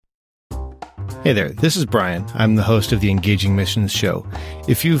Hey there, this is Brian. I'm the host of the Engaging Missions Show.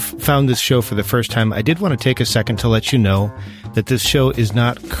 If you've found this show for the first time, I did want to take a second to let you know that this show is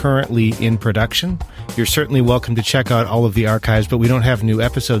not currently in production. You're certainly welcome to check out all of the archives, but we don't have new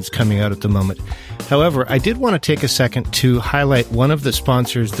episodes coming out at the moment. However, I did want to take a second to highlight one of the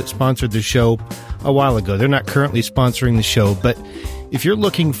sponsors that sponsored the show a while ago. They're not currently sponsoring the show, but if you're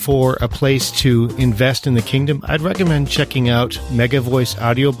looking for a place to invest in the kingdom, I'd recommend checking out Megavoice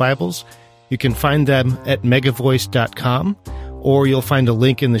Audio Bibles. You can find them at megavoice.com, or you'll find a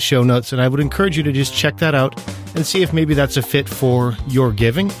link in the show notes, and I would encourage you to just check that out and see if maybe that's a fit for your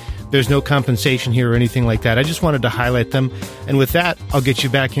giving. There's no compensation here or anything like that. I just wanted to highlight them, and with that, I'll get you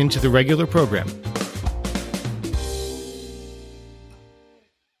back into the regular program.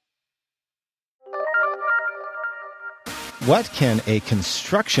 What can a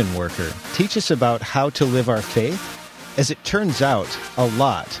construction worker teach us about how to live our faith? As it turns out, a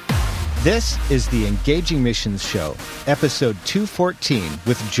lot. This is the Engaging Missions Show, episode 214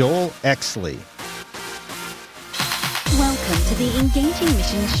 with Joel Exley. Welcome to the Engaging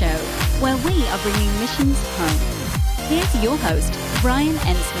Missions Show, where we are bringing missions home. Here's your host, Brian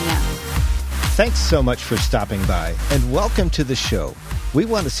Ensminger. Thanks so much for stopping by, and welcome to the show. We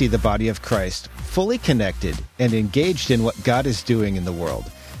want to see the body of Christ fully connected and engaged in what God is doing in the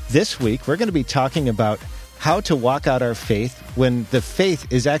world. This week, we're going to be talking about how to walk out our faith when the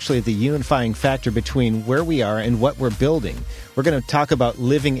faith is actually the unifying factor between where we are and what we're building. We're going to talk about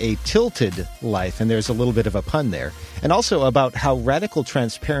living a tilted life, and there's a little bit of a pun there, and also about how radical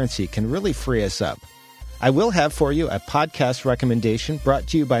transparency can really free us up. I will have for you a podcast recommendation brought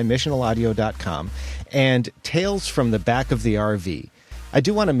to you by missionalaudio.com and Tales from the Back of the RV. I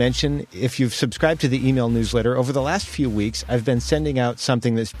do want to mention, if you've subscribed to the email newsletter, over the last few weeks, I've been sending out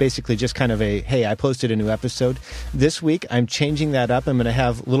something that's basically just kind of a, hey, I posted a new episode. This week, I'm changing that up. I'm going to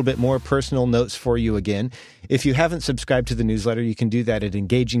have a little bit more personal notes for you again. If you haven't subscribed to the newsletter, you can do that at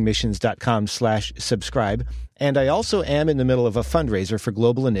engagingmissions.com/subscribe. And I also am in the middle of a fundraiser for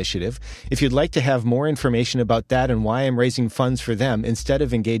Global Initiative. If you'd like to have more information about that and why I'm raising funds for them instead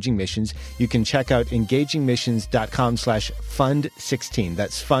of Engaging Missions, you can check out engagingmissions.com/fund16.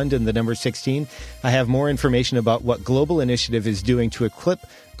 That's fund and the number 16. I have more information about what Global Initiative is doing to equip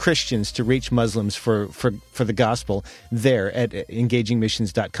Christians to reach Muslims for the gospel there at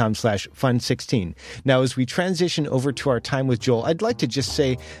engagingmissions.com/fund16. Now, as we transition over to our time with Joel, I'd like to just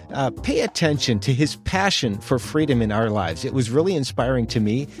say, pay attention to his passion for freedom in our lives. It was really inspiring to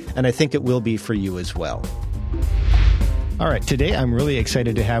me, and I think it will be for you as well. All right, today I'm really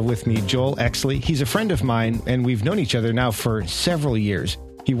excited to have with me Joel Exley. He's a friend of mine, and we've known each other now for several years.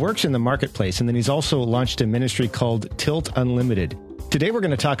 He works in the marketplace, and then he's also launched a ministry called Tilt Unlimited. Today we're going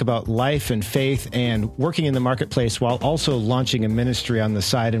to talk about life and faith and working in the marketplace while also launching a ministry on the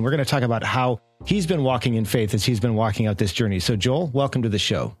side. And we're going to talk about how he's been walking in faith as he's been walking out this journey. So Joel, welcome to the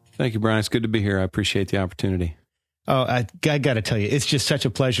show. Thank you, Brian. It's good to be here. I appreciate the opportunity. Oh, I got to tell you, it's just such a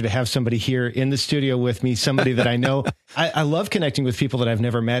pleasure to have somebody here in the studio with me, somebody that I know. I love connecting with people that I've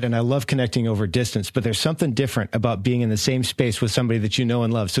never met, and I love connecting over distance, but there's something different about being in the same space with somebody that you know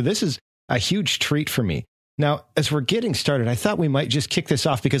and love. So this is a huge treat for me. Now, as we're getting started, I thought we might just kick this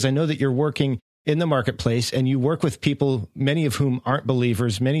off because I know that you're working in the marketplace and you work with people, many of whom aren't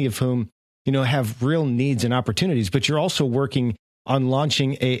believers, many of whom, have real needs and opportunities, but you're also working on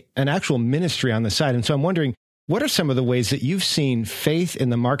launching an actual ministry on the side. And so I'm wondering, what are some of the ways that you've seen faith in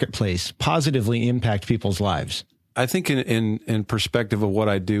the marketplace positively impact people's lives? I think in perspective of what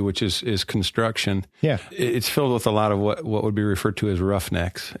I do, which is construction, it's filled with a lot of what would be referred to as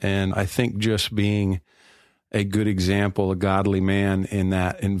roughnecks. And I think just being a good example, a godly man in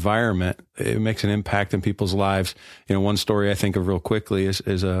that environment, it makes an impact in people's lives. One story I think of real quickly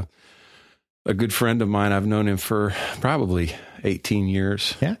is a good friend of mine. I've known him for probably 18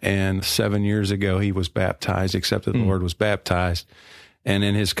 years. Yeah. And 7 years ago, he was baptized, accepted the Lord, was baptized. And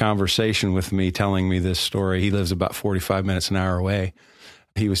in his conversation with me, telling me this story, he lives about 45 minutes, an hour away.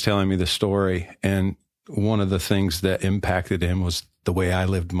 He was telling me the story. And one of the things that impacted him was the way I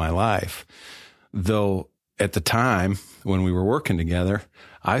lived my life. Though at the time when we were working together,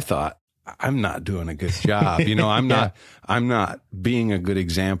 I thought, I'm not doing a good job. I'm not being a good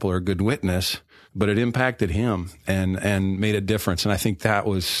example or a good witness, but it impacted him and made a difference. And I think that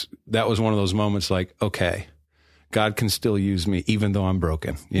was one of those moments like, okay, God can still use me even though I'm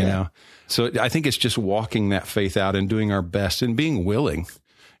broken, you know? So I think it's just walking that faith out and doing our best and being willing,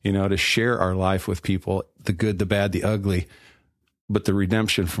 to share our life with people, the good, the bad, the ugly. But the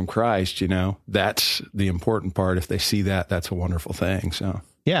redemption from Christ, that's the important part. If they see that, that's a wonderful thing. So,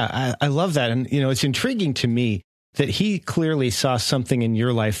 yeah, I love that. And, it's intriguing to me that he clearly saw something in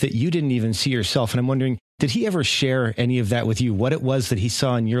your life that you didn't even see yourself. And I'm wondering, did he ever share any of that with you? What it was that he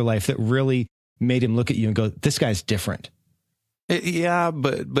saw in your life that really made him look at you and go, this guy's different?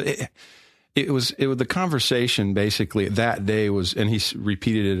 But it was the conversation basically that day was, and he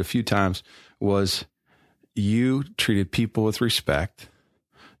repeated it a few times, was you treated people with respect.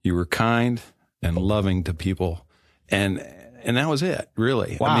 You were kind and loving to people. And that was it,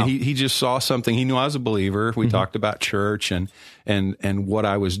 really. Wow. I mean, he just saw something. He knew I was a believer. We talked about church and what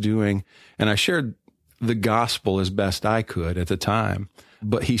I was doing. And I shared the gospel as best I could at the time.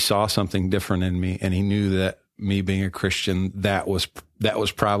 But he saw something different in me, and he knew that me being a Christian, that was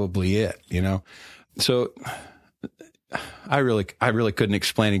probably it, you know? So I really couldn't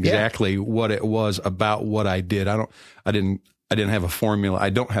explain exactly what it was about what I did. I didn't have a formula. I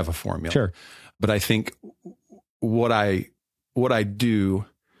don't have a formula. Sure. But I think what I do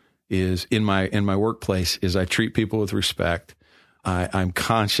is in my workplace is I treat people with respect. I'm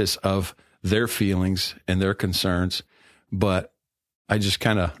conscious of their feelings and their concerns, but I just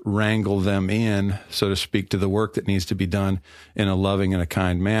kind of wrangle them in, so to speak, to the work that needs to be done in a loving and a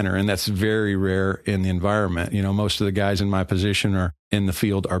kind manner. And that's very rare in the environment. You know, most of the guys in my position are in the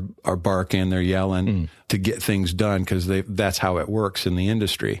field are barking, they're yelling to get things done because that's how it works in the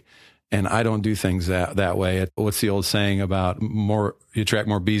industry. And I don't do things that way. What's the old saying about you attract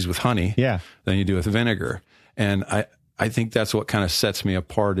more bees with honey than you do with vinegar? And I think that's what kind of sets me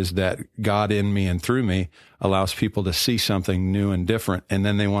apart, is that God in me and through me allows people to see something new and different. And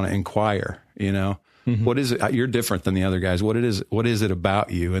then they want to inquire, you know, what is it? You're different than the other guys. What is it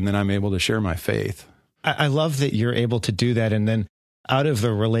about you? And then I'm able to share my faith. I love that you're able to do that. And then out of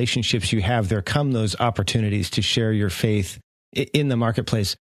the relationships you have, there come those opportunities to share your faith in the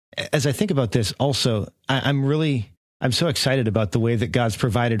marketplace. As I think about this also, I'm so excited about the way that God's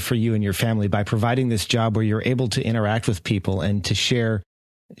provided for you and your family by providing this job where you're able to interact with people and to share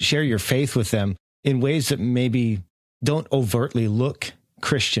your faith with them in ways that maybe don't overtly look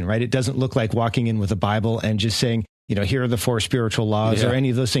Christian, right? It doesn't look like walking in with a Bible and just saying, you know, here are the 4 spiritual laws or any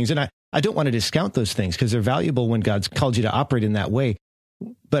of those things. And I don't want to discount those things because they're valuable when God's called you to operate in that way.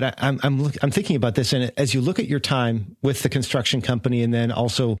 But I'm thinking about this, and as you look at your time with the construction company and then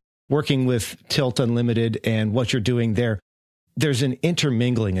also working with Tilt Unlimited and what you're doing there, there's an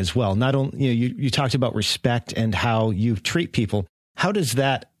intermingling as well. Not only, you talked about respect and how you treat people. How does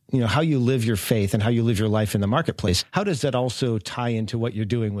that, how you live your faith and how you live your life in the marketplace, how does that also tie into what you're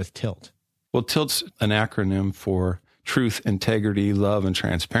doing with Tilt? Well, Tilt's an acronym for truth, integrity, love, and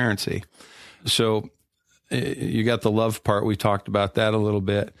transparency. So you got the love part. We talked about that a little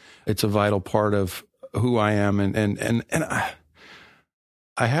bit. It's a vital part of who I am. And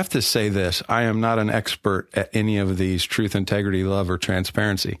I have to say this, I am not an expert at any of these: truth, integrity, love, or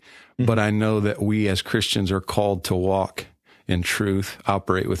transparency. But I know that we as Christians are called to walk in truth,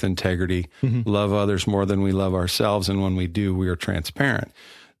 operate with integrity, love others more than we love ourselves. And when we do, we are transparent.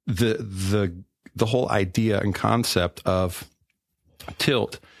 The whole idea and concept of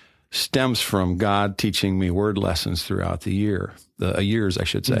Tilt stems from God teaching me word lessons throughout the years, I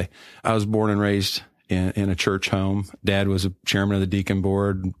should say. I was born and raised in a church home. Dad was a chairman of the deacon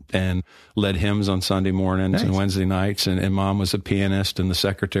board and led hymns on Sunday mornings and Wednesday nights. And Mom was a pianist and the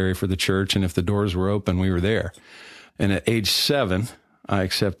secretary for the church. And if the doors were open, we were there. And at age 7, I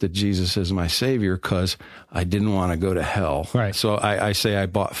accepted Jesus as my Savior because I didn't want to go to hell. Right. So I say I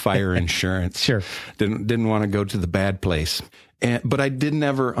bought fire insurance. Sure. Didn't want to go to the bad place. But I didn't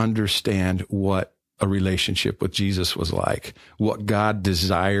ever understand what a relationship with Jesus was like, what God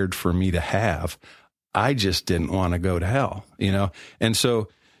desired for me to have. I just didn't want to go to hell, And so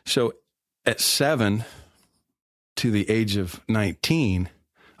at 7 to the age of 19,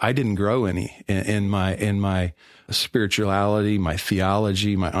 I didn't grow any in my spirituality, my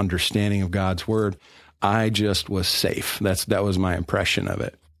theology, my understanding of God's word. I just was safe. That was my impression of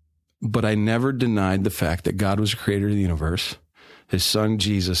it. But I never denied the fact that God was the creator of the universe. His son,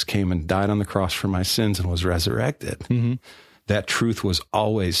 Jesus, came and died on the cross for my sins and was resurrected. That truth was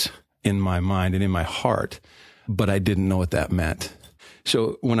always in my mind and in my heart, but I didn't know what that meant.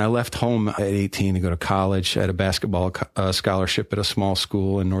 So when I left home at 18 to go to college, I had a basketball scholarship at a small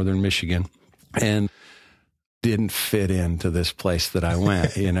school in northern Michigan and didn't fit into this place that I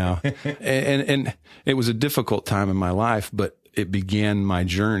went, and it was a difficult time in my life, but it began my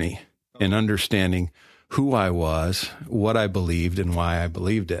journey in understanding who I was, what I believed, and why I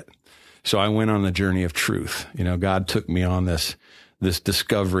believed it. So I went on the journey of truth. God took me on this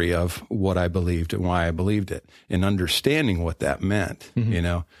discovery of what I believed and why I believed it, and understanding what that meant.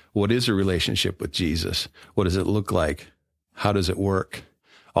 What is a relationship with Jesus? What does it look like? How does it work?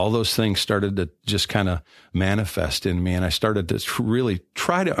 all those things started to just kind of manifest in me. And I started to really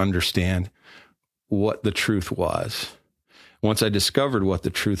try to understand what the truth was. Once I discovered what the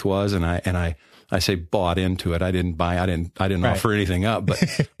truth was, and I say bought into it, I didn't right. offer anything up.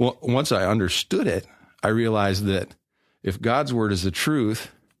 But once I understood it, I realized that if God's word is the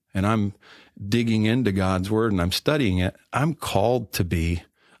truth, and I'm digging into God's word and I'm studying it, I'm called to be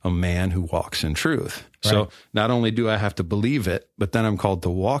a man who walks in truth. Right. So not only do I have to believe it, but then I'm called to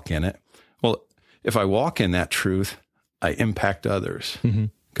walk in it. Well, if I walk in that truth, I impact others. Mm-hmm.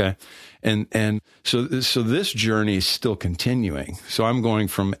 Okay. And so this journey is still continuing. So I'm going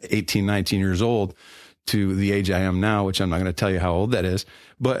from 18, 19 years old to the age I am now, which I'm not going to tell you how old that is.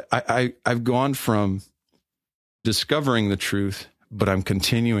 But I've gone from discovering the truth, but I'm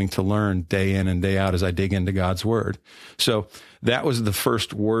continuing to learn day in and day out as I dig into God's word. So that was the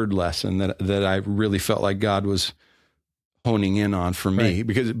first word lesson that I really felt like God was honing in on for me,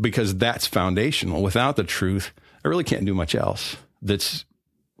 right. because that's foundational. Without the truth, I really can't do much else that's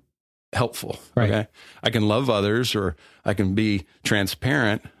helpful. Right. Okay. I can love others or I can be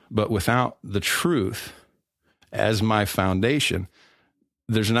transparent, but without the truth as my foundation,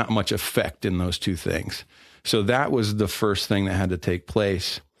 there's not much effect in those two things. So that was the first thing that had to take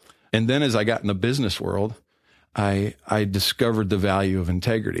place. And then as I got in the business world, I discovered the value of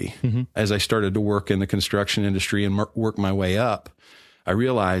integrity. Mm-hmm. As I started to work in the construction industry and work my way up, I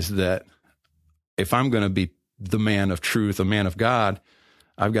realized that if I'm going to be the man of truth, a man of God,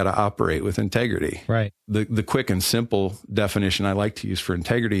 I've got to operate with integrity. Right. The quick and simple definition I like to use for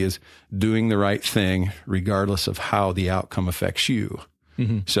integrity is doing the right thing regardless of how the outcome affects you.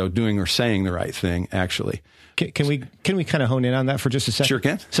 Mm-hmm. So doing or saying the right thing, actually. Can we kind of hone in on that for just a second? Sure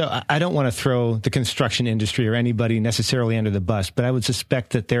can. So I don't want to throw the construction industry or anybody necessarily under the bus, but I would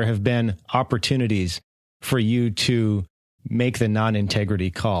suspect that there have been opportunities for you to make the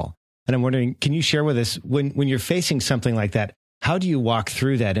non-integrity call. And I'm wondering, can you share with us, when you're facing something like that, how do you walk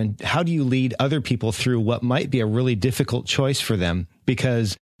through that? And how do you lead other people through what might be a really difficult choice for them?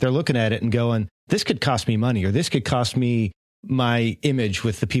 Because they're looking at it and going, this could cost me money, or this could cost me my image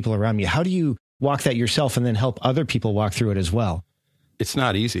with the people around me. How do you walk that yourself and then help other people walk through it as well? It's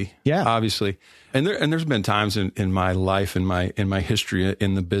not easy. Yeah. Obviously. And there's been times in my life, in my history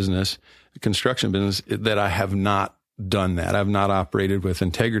in the business, the construction business, that I have not done that. I've not operated with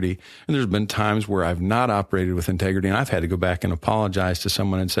integrity. And there's been times where I've not operated with integrity, and I've had to go back and apologize to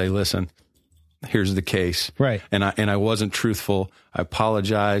someone and say, listen, here's the case. Right. And I wasn't truthful. I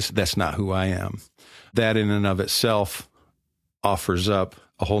apologize. That's not who I am. That in and of itself offers up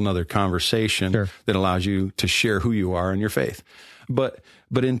a whole nother conversation Sure. that allows you to share who you are in your faith. But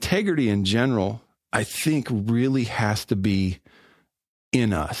integrity in general, I think, really has to be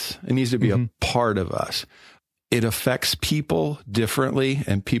in us. It needs to be mm-hmm. a part of us. It affects people differently,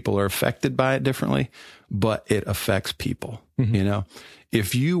 and people are affected by it differently, but it affects people. Mm-hmm. You know,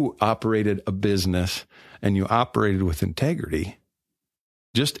 if you operated a business and you operated with integrity,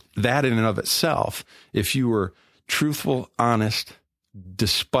 just that in and of itself, if you were truthful, honest,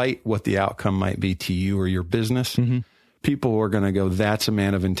 despite what the outcome might be to you or your business, mm-hmm. people are going to go, that's a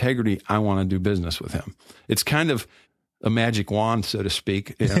man of integrity. I want to do business with him. It's kind of a magic wand, so to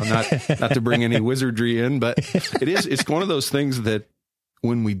speak, you know, not to bring any wizardry in, but it's one of those things that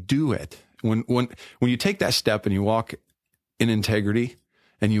when we do it, when you take that step and you walk in integrity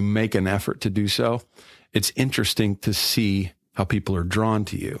and you make an effort to do so, it's interesting to see how people are drawn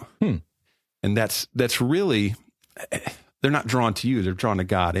to you. And that's really, they're not drawn to you. They're drawn to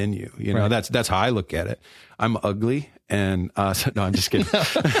God in you. You know, right. That's how I look at it. I'm ugly. And so, no, I'm just kidding.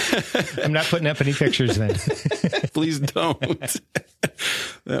 I'm not putting up any pictures then. Please don't.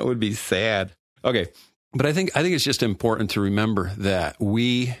 That would be sad. Okay. But I think it's just important to remember that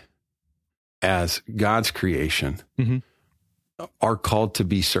we, as God's creation, mm-hmm. are called to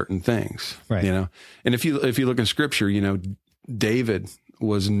be certain things. Right. You know, and if you look in Scripture, you know, David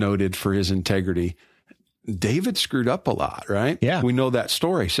was noted for his integrity. David screwed up a lot, right? Yeah. We know that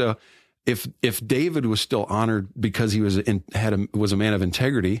story. So if David was still honored because he was a man of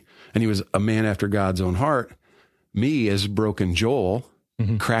integrity and he was a man after God's own heart, me as broken Joel,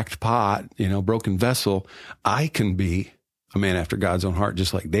 mm-hmm. cracked pot, you know, broken vessel, I can be a man after God's own heart,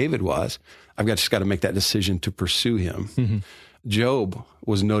 just like David was. I've just got to make that decision to pursue him. Mm-hmm. Job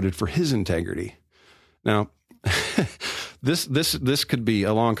was noted for his integrity. Now, this could be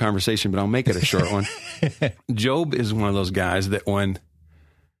a long conversation, but I'll make it a short one. Job is one of those guys that when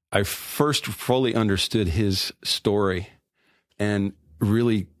I first fully understood his story and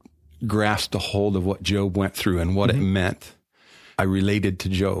really grasped a hold of what Job went through and what mm-hmm. it meant, I related to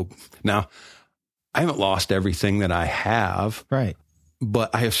Job. Now, I haven't lost everything that I have. Right.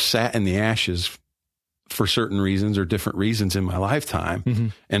 But I have sat in the ashes for certain reasons or different reasons in my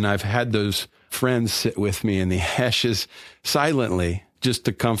lifetime. And I've had those friends sit with me in the ashes silently, just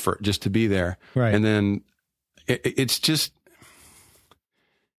to comfort, just to be there. Right. And then it's just,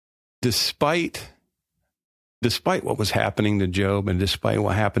 despite what was happening to Job and despite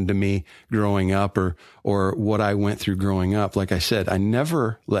what happened to me growing up or what I went through growing up, like I said, I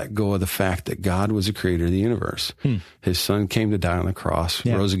never let go of the fact that God was the creator of the universe. His son came to die on the cross,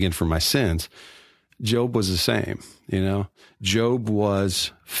 rose again for my sins. Job was the same, Job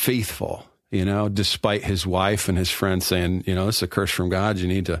was faithful, despite his wife and his friends saying, it's a curse from God. You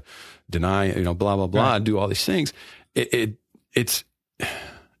need to deny, blah, blah, blah, do all these things. It's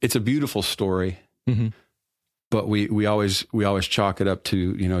a beautiful story. But we always chalk it up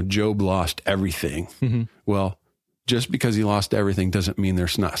to, Job lost everything. Well, just because he lost everything doesn't mean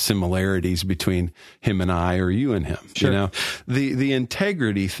there's not similarities between him and I or you and him. Sure. The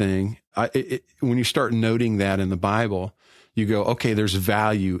integrity thing, when you start noting that in the Bible, you go, okay, there's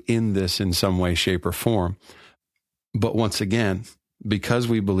value in this in some way, shape, or form. But once again, because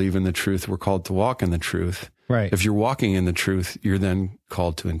we believe in the truth, we're called to walk in the truth. Right. If you're walking in the truth, you're then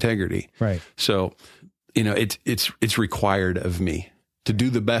called to integrity. Right. So, it's required of me to do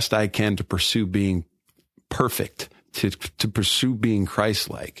the best I can to pursue being perfect, to pursue being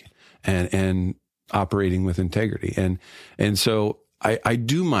Christ-like and operating with integrity. And so I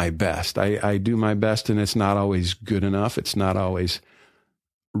do my best. I do my best, and it's not always good enough. It's not always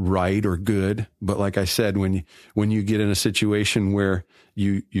right or good. But like I said, when you get in a situation where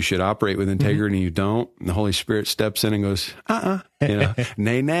you should operate with integrity and you don't, and the Holy Spirit steps in and goes,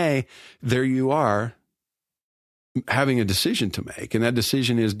 nay, there you are, having a decision to make. And that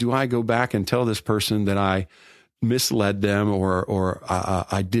decision is, do I go back and tell this person that I misled them or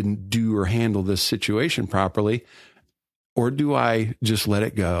I didn't do or handle this situation properly? Or do I just let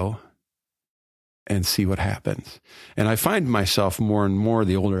it go and see what happens? And I find myself more and more,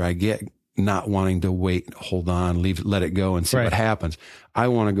 the older I get, not wanting to wait, hold on, let it go and see what happens. I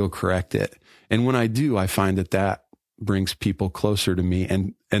want to go correct it. And when I do, I find that brings people closer to me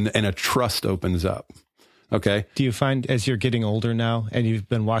and a trust opens up. Okay. Do you find as you're getting older now and you've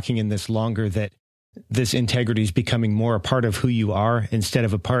been walking in this longer that this integrity is becoming more a part of who you are instead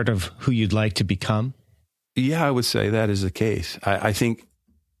of a part of who you'd like to become? Yeah, I would say that is the case. I think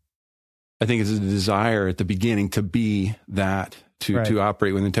it's a desire at the beginning to be that, to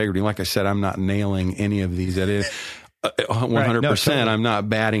operate with integrity. Like I said, I'm not nailing any of these. That is 100%. No, totally. I'm not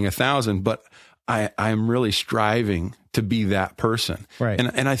batting 1,000, but I'm really striving to be that person. Right.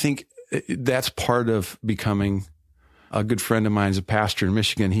 And I think that's part of becoming. A good friend of mine is a pastor in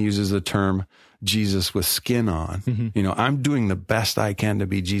Michigan. He uses the term Jesus with skin on. I'm doing the best I can to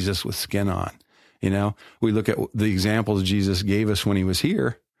be Jesus with skin on. We look at the examples Jesus gave us when he was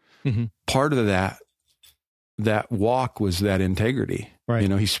here. Part of that walk was that integrity.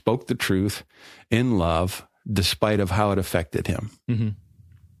 Right. He spoke the truth in love, despite of how it affected him.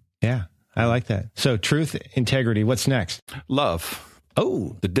 Yeah, I like that. So truth, integrity, what's next? Love.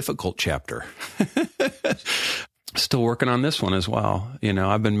 Oh, the difficult chapter. Still working on this one as well.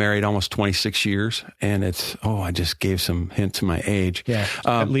 I've been married almost 26 years and I just gave some hint to my age. Yeah.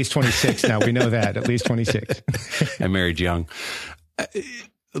 At least 26 now. We know that. At least 26. I married young.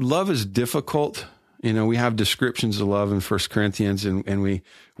 Love is difficult. We have descriptions of love in 1 Corinthians and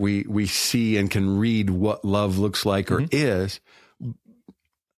we see and can read what love looks like or is.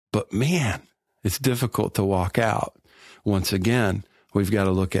 But man, it's difficult to walk out. Once again, we've got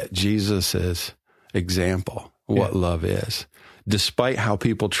to look at Jesus's example, what love is. Despite how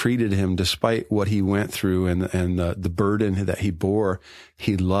people treated him, despite what he went through and the burden that he bore,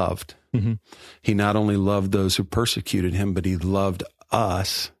 he loved. He not only loved those who persecuted him, but he loved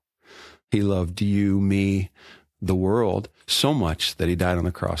us. He loved you, me, the world so much that he died on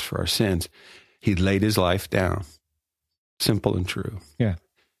the cross for our sins. He laid his life down. Simple and true. Yeah.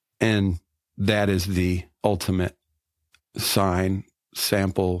 And that is the ultimate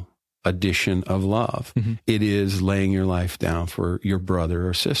sample addition of love. It is laying your life down for your brother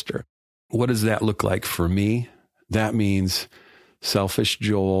or sister. What does that look like for me? That means selfish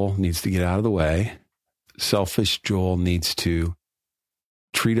Joel needs to get out of the way. Selfish Joel needs to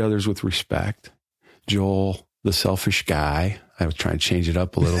treat others with respect. Joel, the selfish guy, I was trying to change it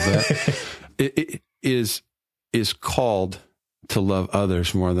up a little bit, it is called to love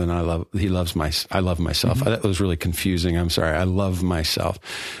others more than I love myself. That was really confusing. I'm sorry. I love myself.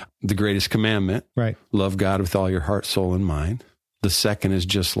 The greatest commandment, right? Love God with all your heart, soul, and mind. The second is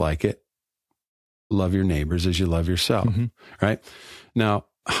just like it. Love your neighbors as you love yourself, right? Now,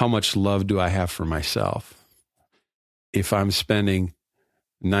 how much love do I have for myself? If I'm spending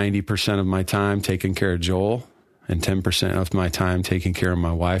 90% of my time taking care of Joel and 10% of my time taking care of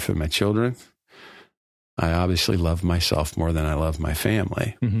my wife and my children, I obviously love myself more than I love my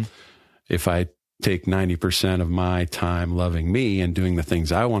family. Mm-hmm. If I take 90% of my time loving me and doing the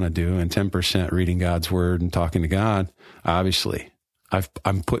things I want to do and 10% reading God's word and talking to God, obviously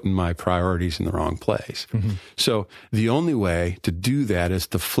I'm putting my priorities in the wrong place. Mm-hmm. So the only way to do that is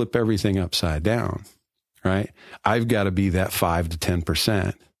to flip everything upside down, right? I've got to be that 5 to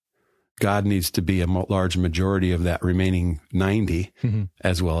 10%. God needs to be a large majority of that remaining 90, mm-hmm.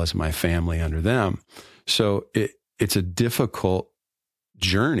 as well as my family under them. So it's a difficult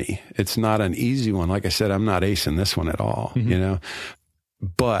journey. It's not an easy one. Like I said, I'm not acing this one at all, mm-hmm.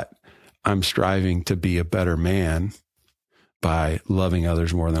 But I'm striving to be a better man by loving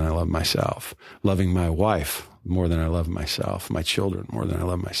others more than I love myself, loving my wife more than I love myself, my children more than I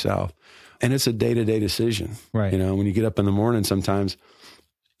love myself. And it's a day-to-day decision. Right. When you get up in the morning, sometimes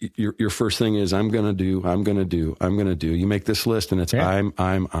your first thing is, I'm going to do. You make this list and it's I'm.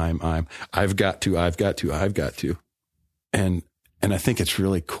 I've got to. And I think it's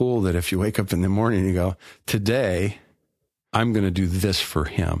really cool that if you wake up in the morning and you go, today, I'm going to do this for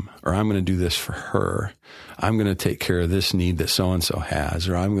him, or I'm going to do this for her. I'm going to take care of this need that so-and-so has,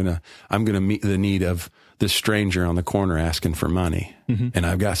 or I'm going to meet the need of this stranger on the corner asking for money. Mm-hmm. And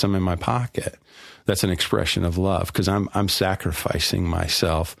I've got some in my pocket. That's an expression of love, because I'm sacrificing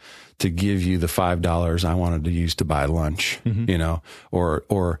myself to give you the $5 I wanted to use to buy lunch, mm-hmm.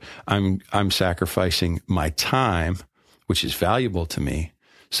 Or I'm sacrificing my time, which is valuable to me,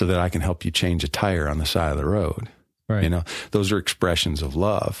 so that I can help you change a tire on the side of the road. Right. Those are expressions of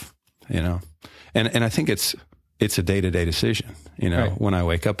love, and I think it's a day-to-day decision. Right. When I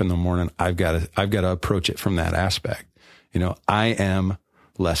wake up in the morning, I've got to approach it from that aspect. I am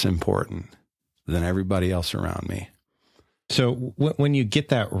less important than everybody else around me. So when you get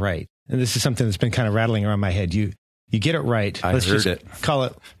that right, and this is something that's been kind of rattling around my head, you get it right. Let's heard it. Call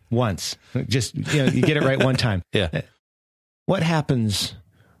it once. Just, you get it right one time. Yeah. What happens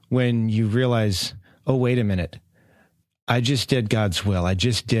when you realize, oh, wait a minute, I just did God's will. I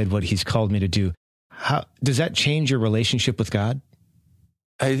just did what he's called me to do. How does that change your relationship with God?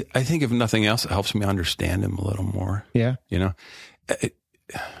 I think if nothing else, it helps me understand him a little more. Yeah.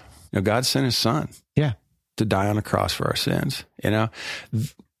 God sent his son. Yeah. To die on a cross for our sins.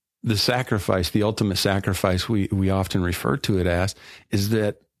 The sacrifice, the ultimate sacrifice we often refer to it as, is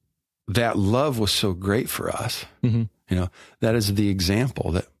that love was so great for us. Mm-hmm. That is the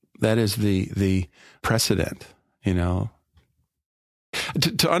example, that is the precedent, to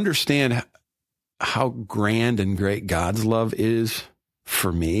understand how grand and great God's love is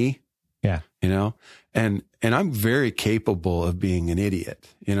for me. Yeah. And I'm very capable of being an idiot.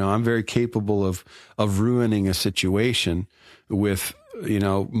 I'm very capable of ruining a situation with,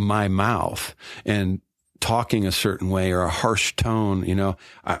 my mouth and talking a certain way or a harsh tone.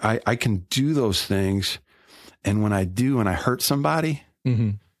 I can do those things. And when I do, and I hurt somebody,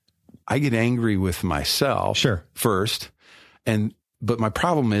 mm-hmm. I get angry with myself first. But my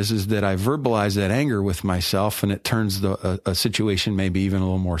problem is that I verbalize that anger with myself, and it turns a situation maybe even a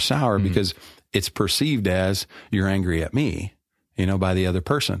little more sour, mm-hmm. because it's perceived as you're angry at me, by the other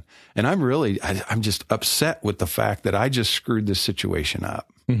person. And I'm just upset with the fact that I just screwed this situation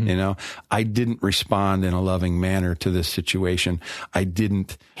up. Mm-hmm. I didn't respond in a loving manner to this situation. I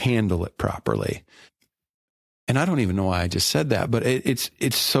didn't handle it properly. And I don't even know why I just said that, but it's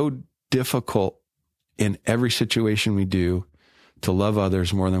so difficult in every situation we do to love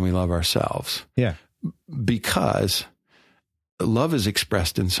others more than we love ourselves. Yeah. Because love is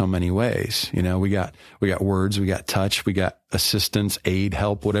expressed in so many ways. We got words, we got touch, we got assistance, aid,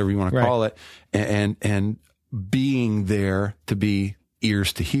 help, whatever you want to call it. And being there to be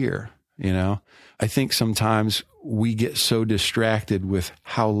ears to hear, I think sometimes we get so distracted with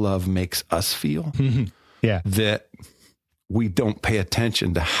how love makes us feel. Mm-hmm. Yeah. That we don't pay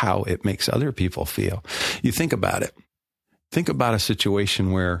attention to how it makes other people feel. You think about it. Think about a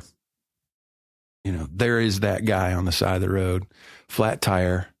situation where, there is that guy on the side of the road, flat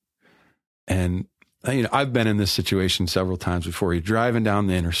tire. And, I've been in this situation several times before. You're driving down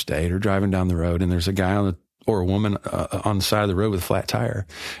the interstate or driving down the road, and there's a guy or a woman on the side of the road with a flat tire.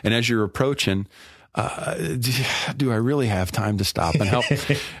 And as you're approaching, do I really have time to stop and help?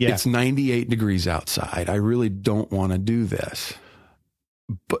 Yeah. It's 98 degrees outside. I really don't want to do this.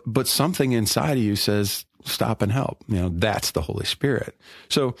 But something inside of you says, stop and help. That's the Holy Spirit.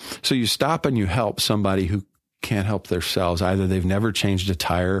 So you stop and you help somebody who can't help themselves. Either they've never changed a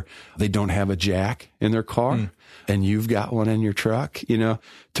tire, they don't have a jack in their car, and you've got one in your truck.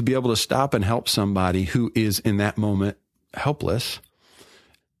 To be able to stop and help somebody who is in that moment helpless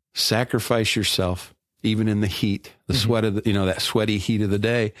sacrifice yourself, even in the heat, the sweat of that sweaty heat of the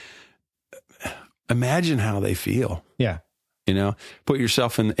day. Imagine how they feel. Yeah. Put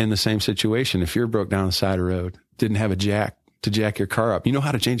yourself in the same situation. If you're broke down the side of the road, didn't have a jack to jack your car up, you know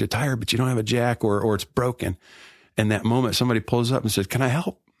how to change a tire, but you don't have a jack or it's broken. And that moment somebody pulls up and says, "Can I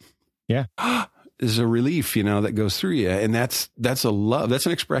help?" Yeah. There's a relief, that goes through you. And that's a love. That's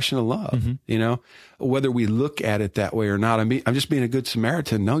an expression of love, whether we look at it that way or not. I'm just being a good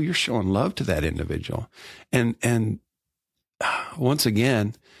Samaritan. No, you're showing love to that individual. And once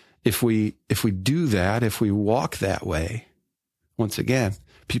again, if we do that, if we walk that way, once again,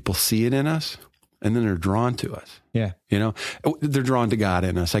 people see it in us and then they're drawn to us. Yeah. They're drawn to God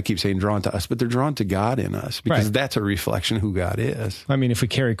in us. I keep saying drawn to us, but they're drawn to God in us because that's a reflection of who God is. I mean, if we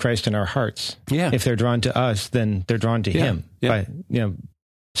carry Christ in our hearts, yeah. If they're drawn to us, then they're drawn to Him. Yeah.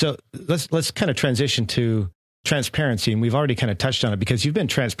 So let's kind of transition to transparency. And we've already kind of touched on it because you've been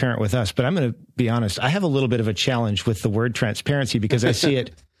transparent with us, but I'm going to be honest. I have a little bit of a challenge with the word transparency because I see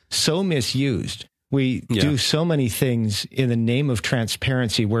it so misused. We do so many things in the name of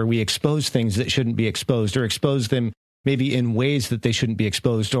transparency where we expose things that shouldn't be exposed or expose them maybe in ways that they shouldn't be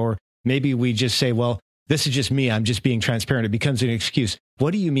exposed. Or maybe we just say, well, this is just me. I'm just being transparent. It becomes an excuse.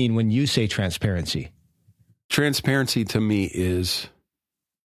 What do you mean when you say transparency? Transparency to me is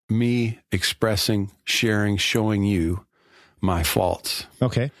me expressing, sharing, showing you my faults.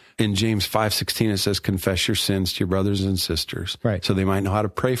 Okay. In James 5:16, it says, confess your sins to your brothers and sisters. Right. So they might know how to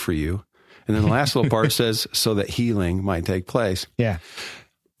pray for you. And then the last little part says, so that healing might take place. Yeah.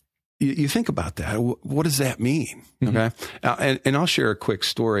 You think about that. What does that mean? Okay. And I'll share a quick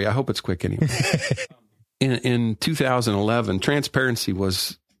story. I hope it's quick anyway. In 2011, transparency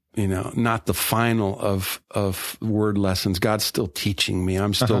was, not the final of word lessons. God's still teaching me.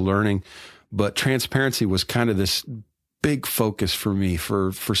 I'm still learning. But transparency was kind of this big focus for me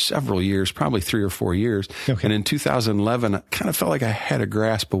for several years, probably 3 or 4 years. Okay. And in 2011, I kind of felt like I had a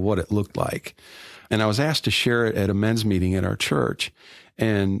grasp of what it looked like. And I was asked to share it at a men's meeting at our church.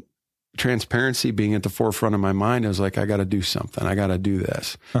 And transparency being at the forefront of my mind, I was like, I got to do something. I got to do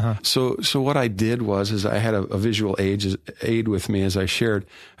this. So what I did was I had a visual aid with me as I shared.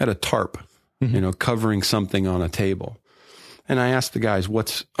 I had a tarp, covering something on a table. And I asked the guys,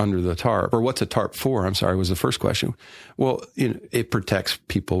 what's under the tarp? Or what's a tarp for? I'm sorry, was the first question. Well, it protects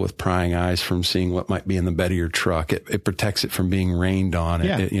people with prying eyes from seeing what might be in the bed of your truck. It protects it from being rained on.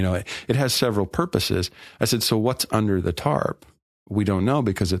 Yeah. It has several purposes. I said, so what's under the tarp? We don't know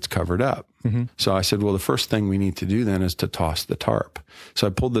because it's covered up. So I said, well, the first thing we need to do then is to toss the tarp. So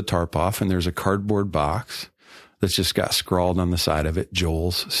I pulled the tarp off and there's a cardboard box that's just got scrawled on the side of it,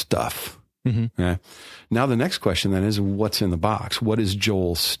 Joel's stuff. Okay. Now the next question then is, what's in the box? What is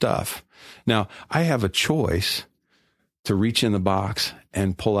Joel's stuff? Now I have a choice to reach in the box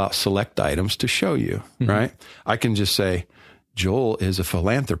and pull out select items to show you, right? I can just say, Joel is a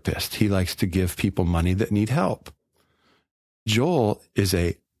philanthropist. He likes to give people money that need help. Joel is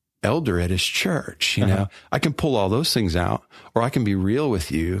a elder at his church. I can pull all those things out, or I can be real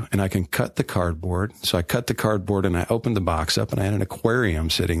with you and I can cut the cardboard. So I cut the cardboard and I opened the box up and I had an aquarium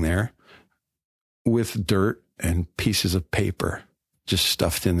sitting there with dirt and pieces of paper just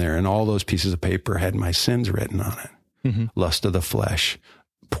stuffed in there. And all those pieces of paper had my sins written on it. Lust of the flesh,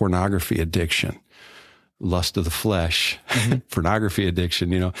 pornography addiction, lust of the flesh, pornography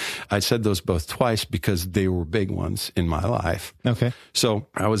addiction. I said those both twice because they were big ones in my life. Okay. So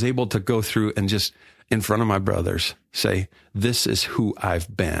I was able to go through and just in front of my brothers say, this is who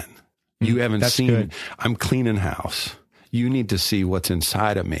I've been. You haven't seen, good. I'm cleaning house. You need to see what's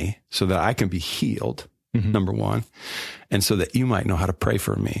inside of me so that I can be healed, number one, and so that you might know how to pray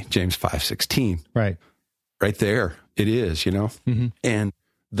for me. James 5:16. Right. Right there. It is, and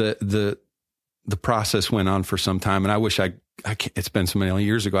the process went on for some time. And I wish it's been so many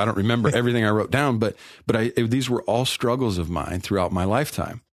years ago. I don't remember everything I wrote down, but these were all struggles of mine throughout my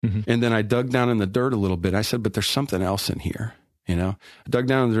lifetime. And then I dug down in the dirt a little bit. I said, but there's something else in here. I dug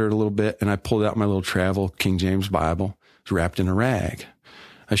down in the dirt a little bit and I pulled out my little travel King James Bible. It's wrapped in a rag.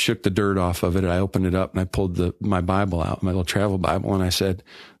 I shook the dirt off of it. I opened it up and I pulled my Bible out, my little travel Bible. And I said,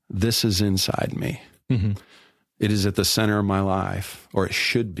 this is inside me. It is at the center of my life, or it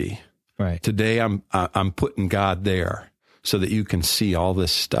should be. Right. Today, I'm putting God there so that you can see all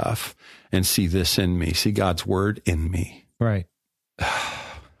this stuff and see this in me, see God's word in me. Right.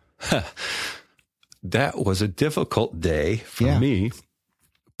 That was a difficult day for me,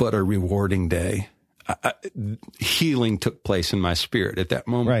 but a rewarding day. Healing took place in my spirit at that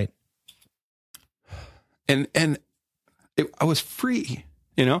moment. Right. And I was free,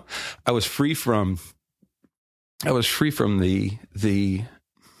 I was free from the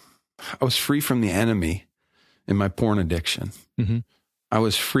I was free from the enemy in my porn addiction. Mm-hmm. I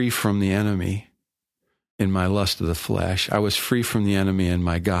was free from the enemy in my lust of the flesh. I was free from the enemy in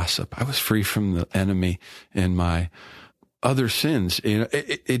my gossip. I was free from the enemy in my other sins.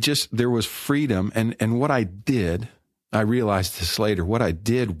 It just, there was freedom. And what I did, I realized this later, what I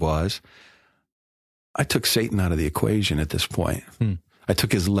did was I took Satan out of the equation at this point. I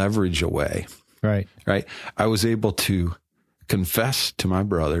took his leverage away. Right. I was able to confess to my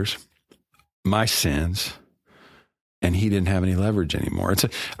brothers my sins, and he didn't have any leverage anymore.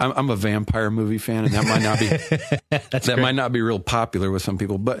 I'm a vampire movie fan, and that might not be might not be real popular with some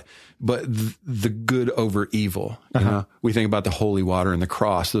people, but the good over evil. You know, we think about the holy water and the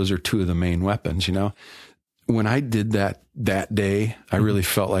cross; those are two of the main weapons. You know, when I did that day, I really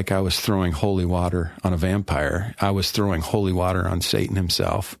felt like I was throwing holy water on a vampire. I was throwing holy water on Satan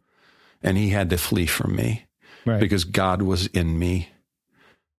himself, and he had to flee from me because God was in me,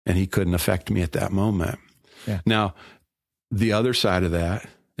 and he couldn't affect me at that moment. Yeah. Now, the other side of that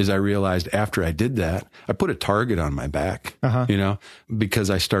is I realized after I did that, I put a target on my back, you know,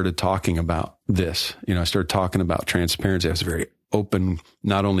 because I started talking about this. You know, I started talking about transparency. I was very open,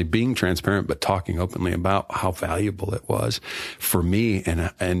 not only being transparent, but talking openly about how valuable it was for me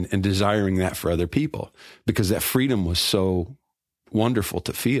and desiring that for other people, because that freedom was so wonderful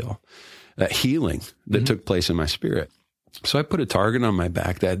to feel, that healing that took place in my spirit. So I put a target on my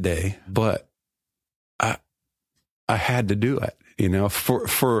back that day, but I had to do it, you know,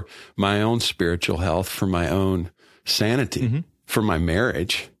 for my own spiritual health, for my own sanity, for my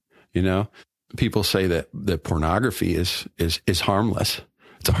marriage. You know, people say that pornography is harmless.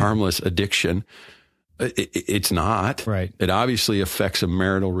 It's a harmless addiction. It's not. Right. It obviously affects a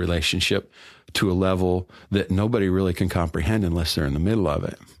marital relationship to a level that nobody really can comprehend unless they're in the middle of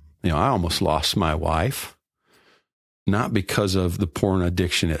it. You know, I almost lost my wife, not because of the porn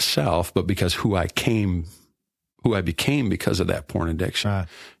addiction itself, but because who I became because of that porn addiction.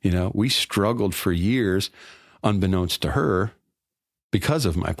 You know, we struggled for years, unbeknownst to her, because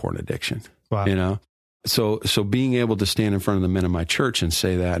of my porn addiction. Wow. You know, so being able to stand in front of the men of my church and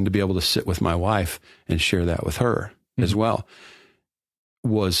say that, and to be able to sit with my wife and share that with her as well,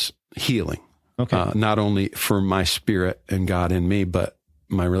 was healing. Okay. Not only for my spirit and God in me, but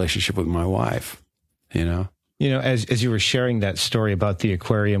my relationship with my wife. You know. You know, as you were sharing that story about the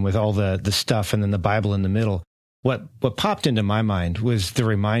aquarium with all the stuff and then the Bible in the middle, what popped into my mind was the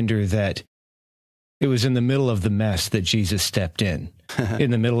reminder that it was in the middle of the mess that Jesus stepped in.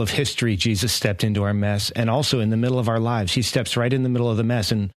 In the middle of history, Jesus stepped into our mess, and also in the middle of our lives. He steps right in the middle of the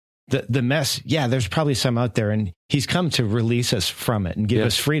mess. And the mess, there's probably some out there, and he's come to release us from it and give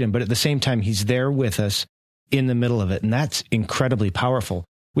us freedom. But at the same time, he's there with us in the middle of it. And that's incredibly powerful.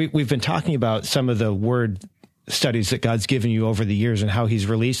 We've been talking about some of the word studies that God's given you over the years and how he's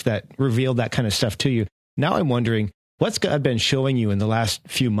revealed that kind of stuff to you. Now I'm wondering, what's God been showing you in the last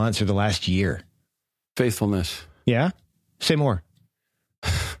few months or the last year? Faithfulness. Yeah? Say more.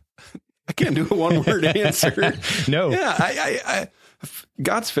 I can't do a one-word answer. No. Yeah, I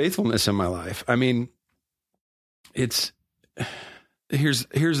God's faithfulness in my life. I mean, here's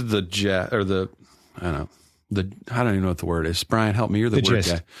the I don't even know what the word is. Brian, help me. You're the word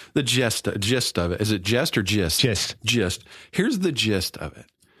gist. guy. The gist of it. Is it jest or gist? Gist. Here's the gist of it.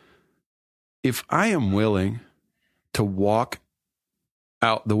 If I am willing to walk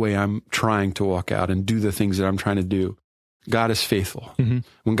out the way I'm trying to walk out and do the things that I'm trying to do, God is faithful. Mm-hmm.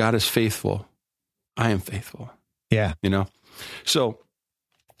 When God is faithful, I am faithful. Yeah. You know? So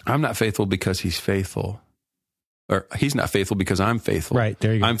I'm not faithful because he's faithful. Or he's not faithful because I'm faithful. Right.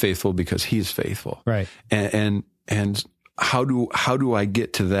 There you go. I'm faithful because he's faithful. Right. And how do I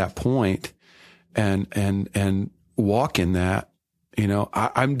get to that point and walk in that? You know,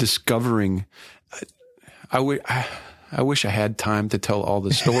 I'm discovering, I wish I had time to tell all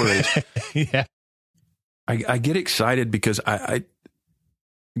the stories. Yeah. I get excited because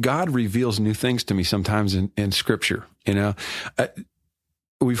God reveals new things to me sometimes in Scripture. You know,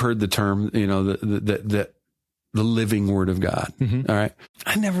 we've heard the term, you know, the living Word of God. Mm-hmm. All right.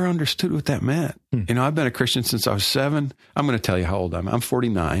 I never understood what that meant. You know, I've been a Christian since I was 7. I'm going to tell you how old I'm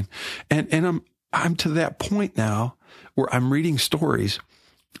 49. And I'm to that point now where I'm reading stories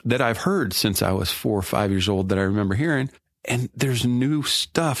that I've heard since I was 4 or 5 years old that I remember hearing. And there's new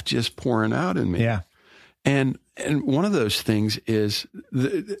stuff just pouring out in me. Yeah. And one of those things is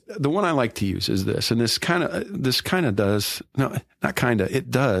the one I like to use is this, and this kind of does, no, not kind of, it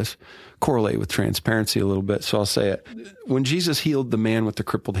does correlate with transparency a little bit. So I'll say it. When Jesus healed the man with the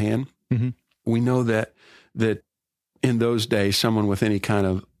crippled hand, we know that in those days, someone with any kind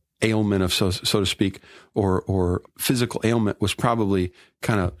of ailment of, so to speak, or physical ailment was probably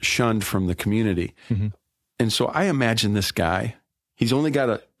kind of shunned from the community. Mm-hmm. And so I imagine this guy, he's only got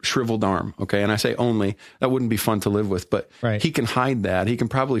a shriveled arm. Okay. And I say only, that wouldn't be fun to live with, but he can hide that. He can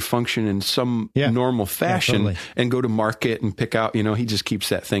probably function in some normal fashion and go to market and pick out, he just keeps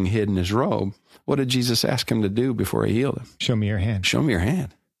that thing hid in his robe. What did Jesus ask him to do before he healed him? Show me your hand. Show me your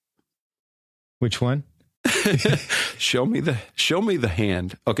hand. Which one? Show me the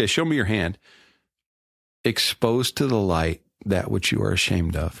hand. Okay. Show me your hand. Expose to the light that which you are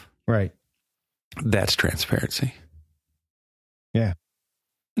ashamed of. Right. That's transparency. Yeah.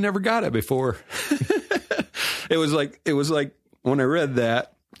 I never got it before. It was like when I read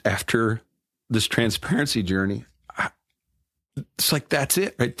that after this transparency journey, it's like, that's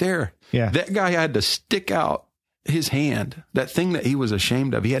it right there. Yeah. That guy had to stick out his hand, that thing that he was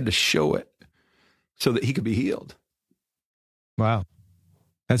ashamed of. He had to show it so that he could be healed. Wow.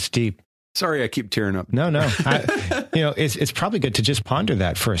 That's deep. Sorry, I keep tearing up. No. It's probably good to just ponder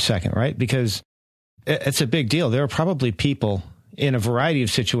that for a second, right? Because it's a big deal. There are probably people in a variety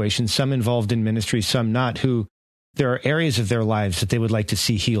of situations, some involved in ministry, some not, who there are areas of their lives that they would like to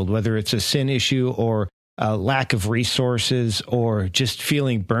see healed, whether it's a sin issue or a lack of resources or just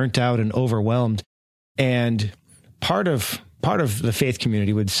feeling burnt out and overwhelmed. And part of the faith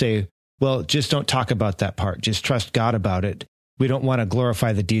community would say, well, just don't talk about that part. Just trust God about it. We don't want to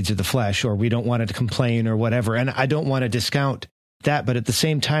glorify the deeds of the flesh, or we don't want to complain or whatever. And I don't want to discount that, but at the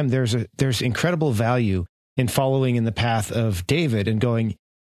same time, there's incredible value in following in the path of David and going,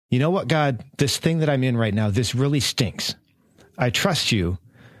 you know what, God, this thing that I'm in right now, this really stinks. I trust you,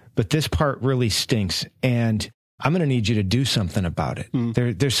 but this part really stinks, and I'm going to need you to do something about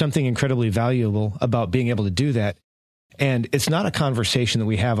it. There's something incredibly valuable about being able to do that. And it's not a conversation that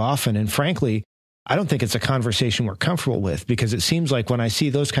we have often. And frankly, I don't think it's a conversation we're comfortable with, because it seems like when I see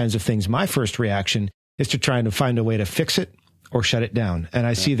those kinds of things, my first reaction is to try to find a way to fix it or shut it down. And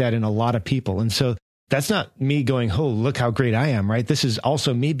I see that in a lot of people. And so that's not me going, oh, look how great I am, right? This is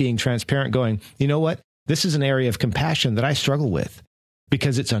also me being transparent, going, you know what? This is an area of compassion that I struggle with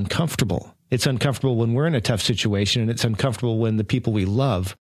because it's uncomfortable. It's uncomfortable when we're in a tough situation, and it's uncomfortable when the people we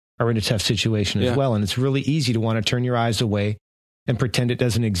love are in a tough situation as well. And it's really easy to want to turn your eyes away and pretend it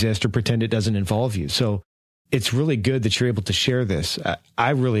doesn't exist or pretend it doesn't involve you. So it's really good that you're able to share this.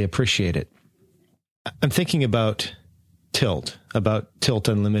 I really appreciate it. I'm thinking about Tilt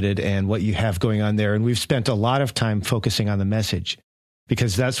Unlimited and what you have going on there. And we've spent a lot of time focusing on the message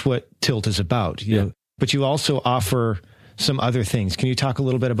because that's what Tilt is about. You know, but you also offer some other things. Can you talk a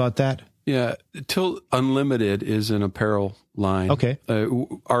little bit about that? Yeah. Tilt Unlimited is an apparel line. Okay.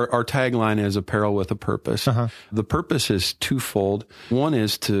 Our tagline is apparel with a purpose. Uh-huh. The purpose is twofold. One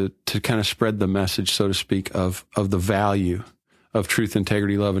is to kind of spread the message, so to speak, of the value of truth,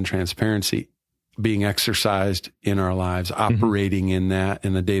 integrity, love, and transparency being exercised in our lives, operating in that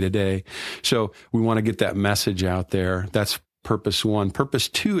in the day-to-day. So we want to get that message out there. That's purpose one. Purpose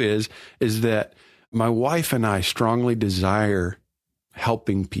two is that my wife and I strongly desire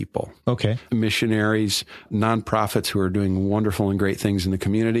helping people. Okay. Missionaries, nonprofits who are doing wonderful and great things in the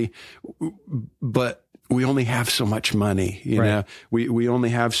community. But we only have so much money, you know, we only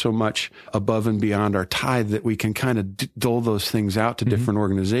have so much above and beyond our tithe that we can kind of dole those things out to different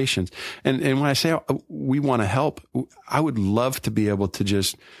organizations. And when I say we want to help, I would love to be able to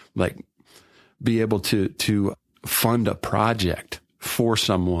just be able to fund a project for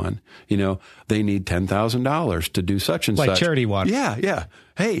someone. You know, they need $10,000 to do such and such. Like Charity Water. Yeah.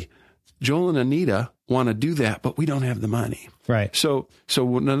 Hey, Joel and Anita want to do that, but we don't have the money. Right. So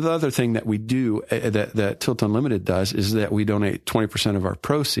another thing that we do that Tilt Unlimited does is that we donate 20% of our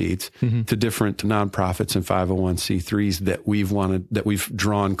proceeds to different nonprofits and 501c3s that we've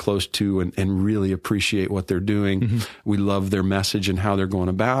drawn close to and really appreciate what they're doing. We love their message and how they're going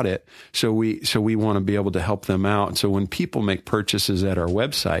about it. So we want to be able to help them out. And so when people make purchases at our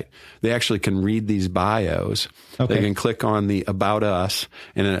website, they actually can read these bios. Okay. They can click on the About Us,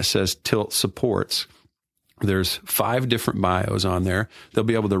 and then it says Tilt Supports. There's 5 different bios on there. They'll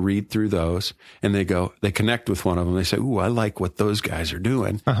be able to read through those, and they connect with one of them. They say, ooh, I like what those guys are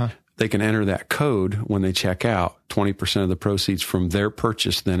doing. They can enter that code when they check out. 20% of the proceeds from their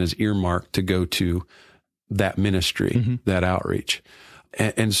purchase then is earmarked to go to that ministry, that outreach.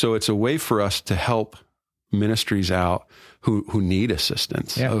 And so it's a way for us to help ministries out who need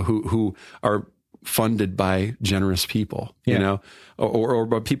assistance, who are funded by generous people, you know, or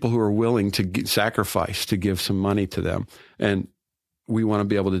by people who are willing to sacrifice to give some money to them. And we want to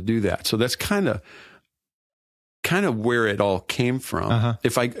be able to do that. So that's kind of kind of where it all came from.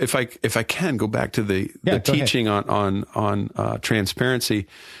 If I can go back to the teaching on transparency,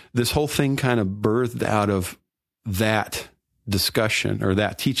 this whole thing kind of birthed out of that discussion or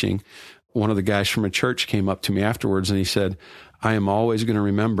that teaching. One of the guys from a church came up to me afterwards and he said, I am always going to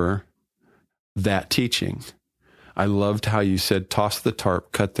remember that teaching. I loved how you said, toss the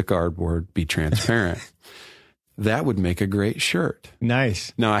tarp, cut the cardboard, be transparent. That would make a great shirt.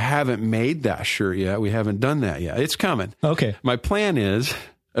 Nice. Now, I haven't made that shirt yet. We haven't done that yet. It's coming. Okay. My plan is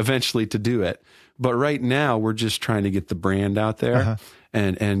eventually to do it. But right now, we're just trying to get the brand out there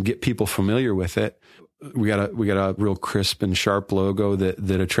and get people familiar with it. We got a real crisp and sharp logo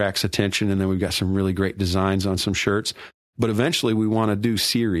that attracts attention. And then we've got some really great designs on some shirts. But eventually we want to do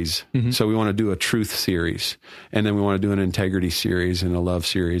series. So we want to do a truth series, and then we want to do an integrity series and a love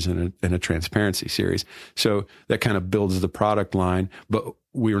series and a transparency series. So that kind of builds the product line, but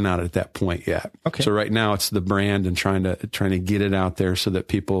we're not at that point yet. Okay. So right now it's the brand and trying to get it out there so that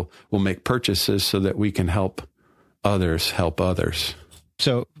people will make purchases so that we can help others help others.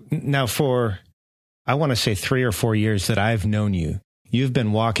 So now I want to say 3 or 4 years that I've known you, you've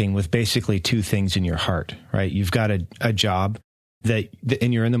been walking with basically two things in your heart, right? You've got a job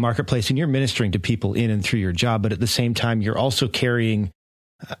and you're in the marketplace and you're ministering to people in and through your job. But at the same time, you're also carrying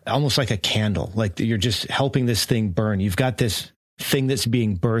almost like a candle, like you're just helping this thing burn. You've got this thing that's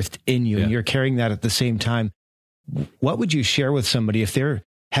being birthed in you and you're carrying that at the same time. What would you share with somebody if they're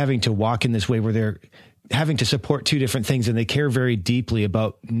having to walk in this way where they're having to support two different things and they care very deeply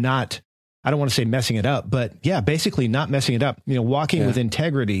about not, I don't want to say messing it up, but basically not messing it up, walking with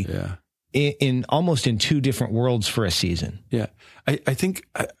integrity in almost in two different worlds for a season. Yeah. I think,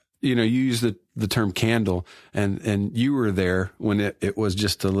 you use the term candle and you were there when it was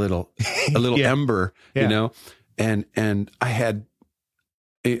just a little ember, and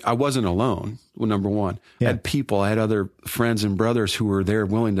I wasn't alone. Well, number one, I had people, I had other friends and brothers who were there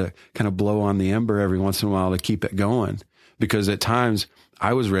willing to kind of blow on the ember every once in a while to keep it going, because at times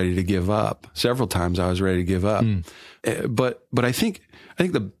I was ready to give up. Several times I was ready to give up. But I think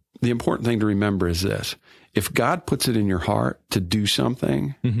the important thing to remember is this: if God puts it in your heart to do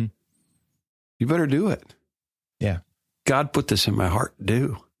something, you better do it. Yeah. God put this in my heart to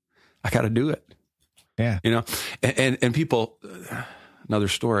do. I got to do it. Yeah. And people, another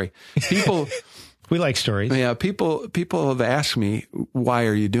story. People, we like stories. Yeah. People have asked me, why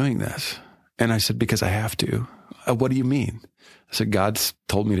are you doing this? And I said, because I have to. What do you mean? I said, God's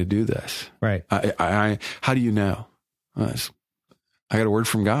told me to do this. Right. How do you know? I got a word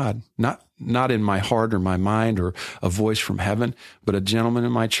from God, not in my heart or my mind or a voice from heaven, but a gentleman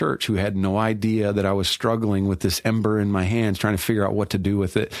in my church who had no idea that I was struggling with this ember in my hands, trying to figure out what to do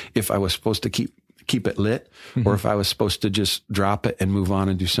with it, if I was supposed to keep it lit or if I was supposed to just drop it and move on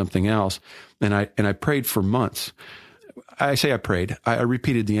and do something else. And I prayed for months. I say I prayed. I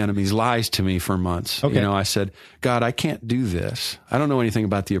repeated the enemy's lies to me for months. Okay. I said, God, I can't do this. I don't know anything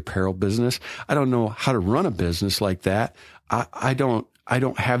about the apparel business. I don't know how to run a business like that. I don't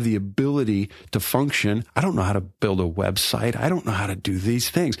have the ability to function. I don't know how to build a website. I don't know how to do these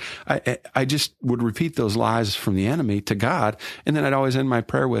things. I just would repeat those lies from the enemy to God. And then I'd always end my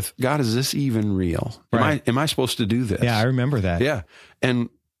prayer with, God, is this even real? Right. Am I supposed to do this? Yeah, I remember that. Yeah. And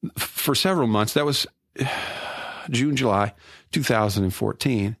for several months, that was June, July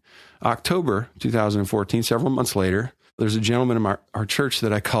 2014, October 2014, several months later, there's a gentleman in our church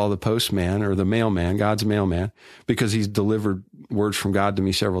that I call the postman or the mailman, God's mailman, because he's delivered words from God to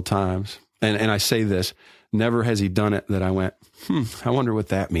me several times. And I say this, never has he done it that I went, I wonder what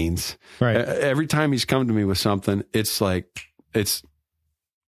that means. Right. Every time he's come to me with something, it's like, it's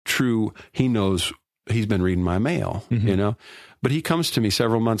true. He knows he's been reading my mail, but he comes to me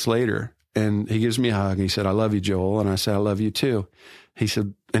several months later and he gives me a hug. And he said, I love you, Joel. And I said, I love you too. He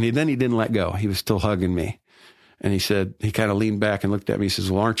said, and then he didn't let go. He was still hugging me. And he said, he kind of leaned back and looked at me. He says,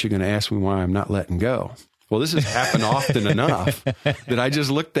 well, aren't you going to ask me why I'm not letting go? Well, this has happened often enough that I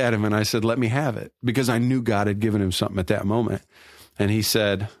just looked at him and I said, let me have it, because I knew God had given him something at that moment. And he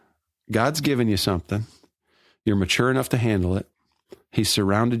said, God's given you something. You're mature enough to handle it. He's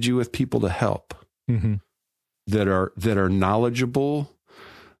surrounded you with people to help that are knowledgeable,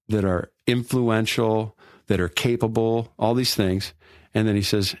 that are influential, that are capable, all these things. And then he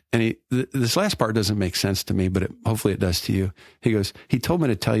says, this last part doesn't make sense to me, but hopefully it does to you. He goes, he told me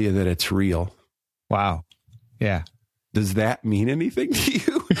to tell you that it's real. Wow. Yeah. Does that mean anything to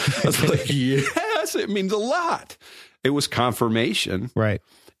you? I was like, yes, it means a lot. It was confirmation. Right.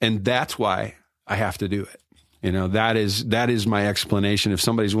 And that's why I have to do it. That is my explanation. If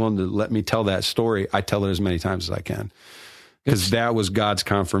somebody's willing to let me tell that story, I tell it as many times as I can. because that was God's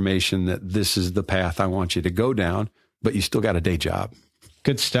confirmation that this is the path I want you to go down, but you still got a day job.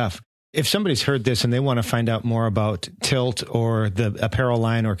 Good stuff. If somebody's heard this and they want to find out more about Tilt or the apparel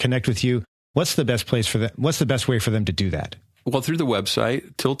line or connect with you, what's the best place for them? What's the best way for them to do that? Well, through the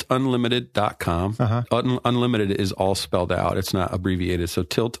website, tiltunlimited.com. Unlimited is all spelled out. It's not abbreviated. So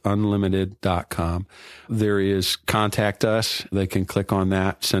tiltunlimited.com. There is contact us. They can click on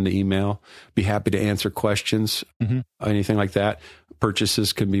that, send an email. Be happy to answer questions, anything like that.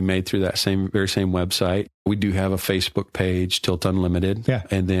 Purchases can be made through that very same website. We do have a Facebook page, Tilt Unlimited,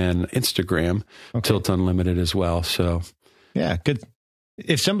 and then Instagram, Tilt Unlimited as well. So, yeah, good.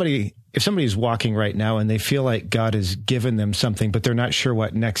 If somebody is walking right now and they feel like God has given them something, but they're not sure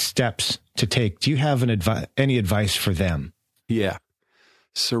what next steps to take, do you have any advice for them? Yeah.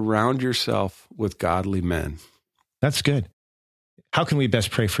 Surround yourself with godly men. That's good. How can we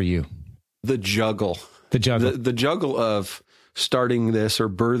best pray for you? The juggle of starting this or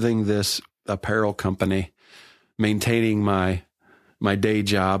birthing this apparel company, maintaining my day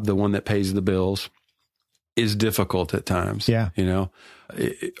job, the one that pays the bills, is difficult at times. Yeah. You know,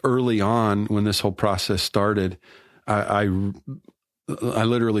 early on when this whole process started, I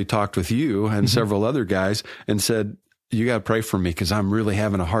literally talked with you and several other guys and said, you got to pray for me because I'm really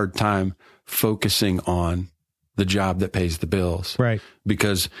having a hard time focusing on the job that pays the bills. Right.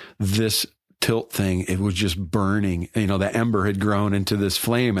 Because this Tilt thing, it was just burning. You know, the ember had grown into this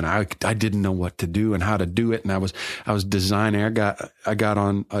flame, and I didn't know what to do and how to do it. And I was designing. I got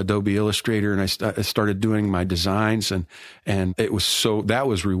on Adobe Illustrator and I started doing my designs, and it was that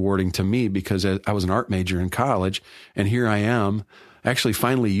was rewarding to me because I was an art major in college, and here I am actually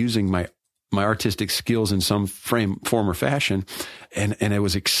finally using my artistic skills in some form or fashion. And it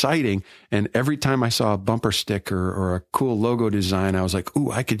was exciting. And every time I saw a bumper sticker or a cool logo design, I was like,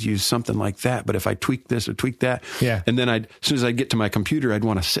 ooh, I could use something like that. But if I tweak this or tweak that, and then as soon as I get to my computer, I'd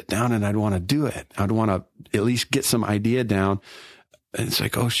want to sit down and I'd want to do it. I'd want to at least get some idea down. And it's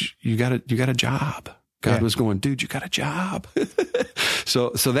like, oh, you got a job. God was going, dude, you got a job.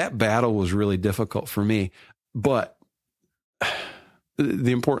 So that battle was really difficult for me. But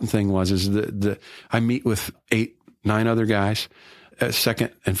the important thing is that I meet with 8-9 other guys at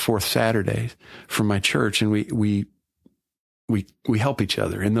second and fourth Saturdays from my church, and we help each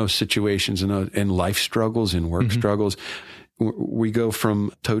other in those situations, in life struggles, in work struggles. We go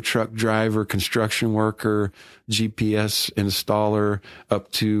from tow truck driver, construction worker, GPS installer,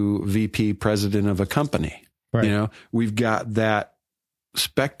 up to VP president of a company. Right. You know, we've got that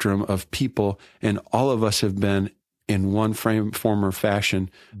spectrum of people, and all of us have been in one form or fashion,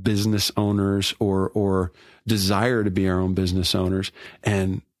 business owners or desire to be our own business owners.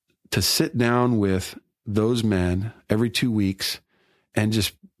 And to sit down with those men every 2 weeks and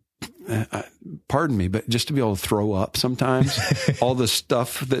just, pardon me, but just to be able to throw up sometimes, all the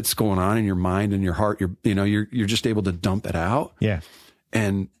stuff that's going on in your mind and your heart, you're just able to dump it out. Yeah.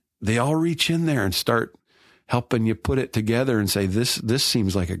 And they all reach in there and start helping you put it together and say, this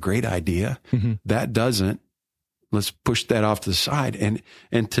seems like a great idea. That doesn't. Let's push that off to the side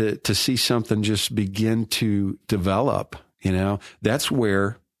and to see something just begin to develop, that's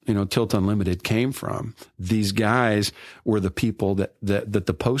where, Tilt Unlimited came from. These guys were the people that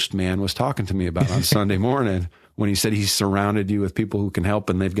the postman was talking to me about on Sunday morning when he said he's surrounded you with people who can help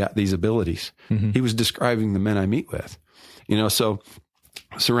and they've got these abilities. He was describing the men I meet with, so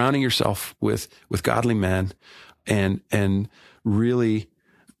surrounding yourself with godly men and really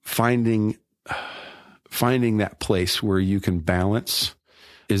finding that place where you can balance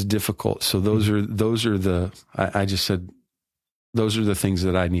is difficult. So those are the things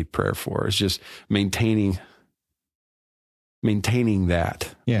that I need prayer for, is just maintaining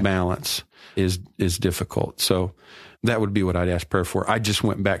that balance is difficult. So that would be what I'd ask prayer for. I just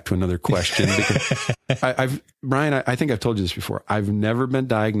went back to another question because Brian, I think I've told you this before. I've never been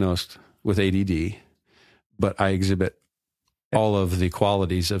diagnosed with ADD, but I exhibit all of the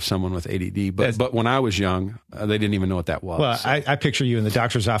qualities of someone with ADD. But when I was young, they didn't even know what that was. Well, I picture you in the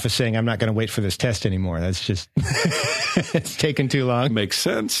doctor's office saying, I'm not going to wait for this test anymore. That's just, it's taken too long. Makes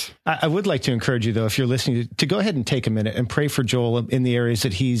sense. I would like to encourage you, though, if you're listening, to go ahead and take a minute and pray for Joel in the areas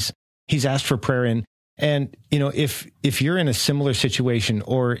that he's asked for prayer in. And, if you're in a similar situation,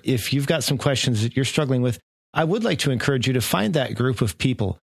 or if you've got some questions that you're struggling with, I would like to encourage you to find that group of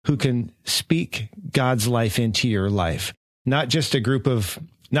people who can speak God's life into your life. Not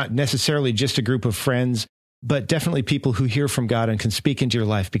necessarily just a group of friends, but definitely people who hear from God and can speak into your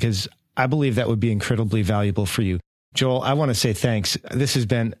life, because I believe that would be incredibly valuable for you. Joel, I want to say thanks. This has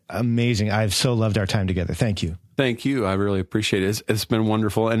been amazing. I've so loved our time together. Thank you. Thank you. I really appreciate it. It's been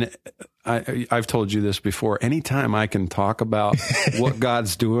wonderful. And I've told you this before. Anytime I can talk about what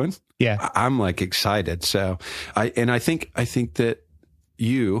God's doing, I'm like excited. So I think that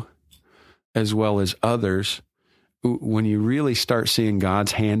you, as well as others, when you really start seeing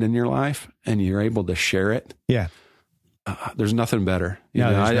God's hand in your life and you're able to share it, there's nothing better.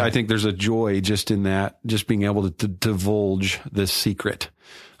 I think there's a joy just in that, just being able to divulge this secret.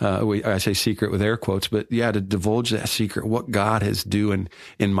 I say secret with air quotes, but to divulge that secret, what God is doing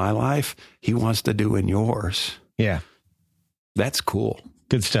in my life, He wants to do in yours. Yeah. That's cool.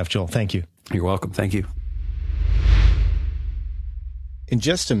 Good stuff, Joel. Thank you. You're welcome. Thank you. In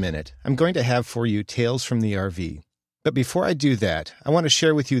just a minute, I'm going to have for you Tales from the RV. But before I do that, I want to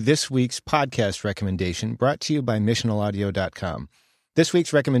share with you this week's podcast recommendation brought to you by missionalaudio.com. This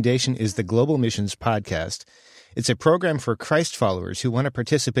week's recommendation is the Global Missions Podcast. It's a program for Christ followers who want to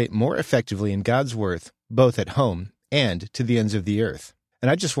participate more effectively in God's work, both at home and to the ends of the earth.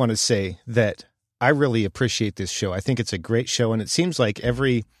 And I just want to say that I really appreciate this show. I think it's a great show, and it seems like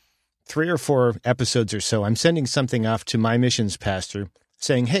every 3 or 4 episodes or so, I'm sending something off to my missions pastor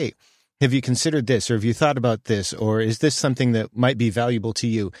saying, hey, have you considered this, or have you thought about this, or is this something that might be valuable to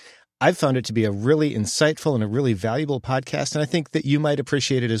you? I've found it to be a really insightful and a really valuable podcast, and I think that you might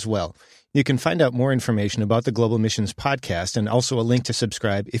appreciate it as well. You can find out more information about the Global Missions Podcast and also a link to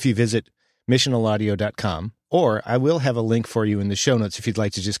subscribe if you visit missionalaudio.com, or I will have a link for you in the show notes if you'd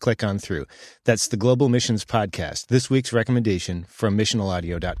like to just click on through. That's the Global Missions Podcast, this week's recommendation from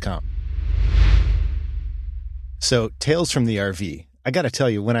missionalaudio.com. So, Tales from the RV. I got to tell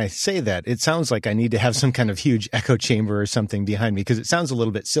you, when I say that, it sounds like I need to have some kind of huge echo chamber or something behind me because it sounds a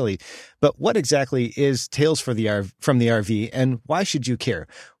little bit silly. But what exactly is Tales from the RV, and why should you care?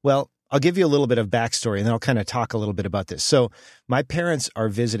 Well, I'll give you a little bit of backstory, and then I'll kind of talk a little bit about this. So my parents are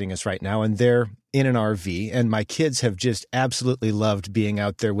visiting us right now, and they're in an RV, and my kids have just absolutely loved being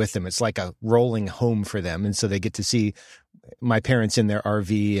out there with them. It's like a rolling home for them, and so they get to see my parents in their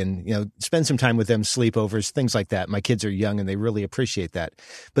RV and, spend some time with them, sleepovers, things like that. My kids are young and they really appreciate that.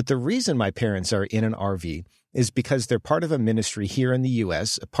 But the reason my parents are in an RV is because they're part of a ministry here in the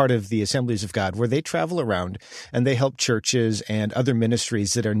U.S., a part of the Assemblies of God, where they travel around and they help churches and other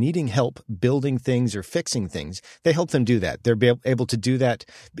ministries that are needing help building things or fixing things. They help them do that. They're able to do that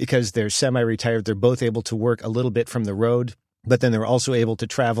because they're semi-retired. They're both able to work a little bit from the road, but then they're also able to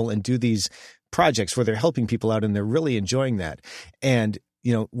travel and do these projects where they're helping people out, and they're really enjoying that. And,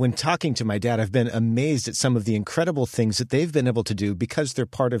 when talking to my dad, I've been amazed at some of the incredible things that they've been able to do because they're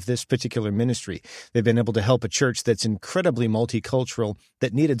part of this particular ministry. They've been able to help a church that's incredibly multicultural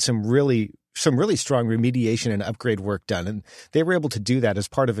that needed some really strong remediation and upgrade work done. And they were able to do that as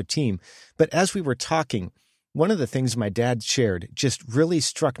part of a team. But as we were talking, one of the things my dad shared just really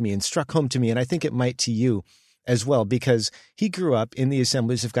struck me and struck home to me, and I think it might to you as well, because he grew up in the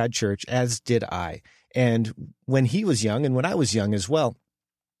Assemblies of God Church, as did I. And when he was young and when I was young as well,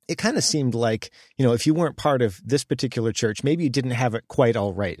 it kind of seemed like, if you weren't part of this particular church, maybe you didn't have it quite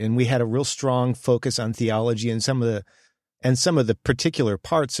all right. And we had a real strong focus on theology and some of the particular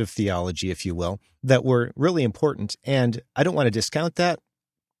parts of theology, if you will, that were really important. And I don't want to discount that.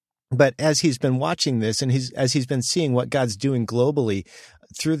 But as he's been watching this and as he's been seeing what God's doing globally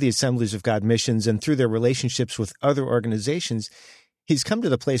through the Assemblies of God missions and through their relationships with other organizations, he's come to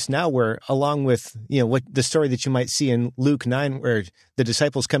the place now where, along with, what the story that you might see in Luke 9, where the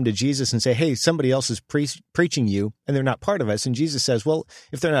disciples come to Jesus and say, hey, somebody else is preaching you and they're not part of us. And Jesus says, well,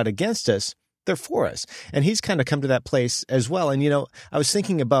 if they're not against us, they're for us. And he's kind of come to that place as well. And, I was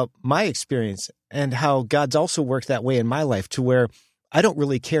thinking about my experience and how God's also worked that way in my life, to where I don't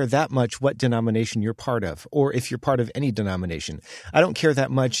really care that much what denomination you're part of, or if you're part of any denomination. I don't care that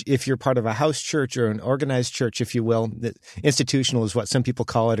much if you're part of a house church or an organized church, if you will. Institutional is what some people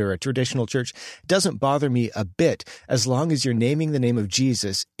call it, or a traditional church. It doesn't bother me a bit, as long as you're naming the name of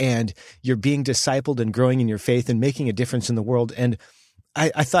Jesus and you're being discipled and growing in your faith and making a difference in the world. And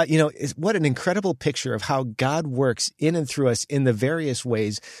I thought, what an incredible picture of how God works in and through us in the various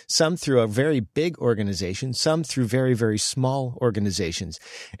ways, some through a very big organization, some through very, very small organizations.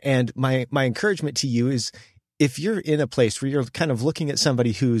 And my encouragement to you is, if you're in a place where you're kind of looking at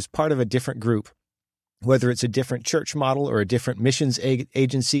somebody who's part of a different group, whether it's a different church model or a different missions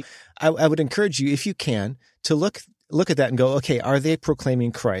agency, I would encourage you, if you can, to look at that and go, okay, are they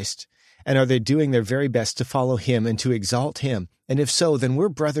proclaiming Christ? And are they doing their very best to follow him and to exalt him? And if so, then we're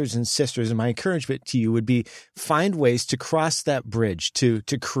brothers and sisters. And my encouragement to you would be, find ways to cross that bridge, to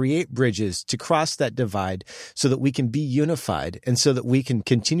create bridges, to cross that divide, so that we can be unified and so that we can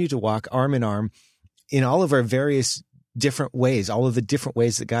continue to walk arm in arm in all of our various different ways, all of the different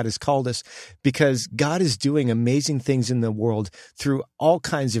ways that God has called us, because God is doing amazing things in the world through all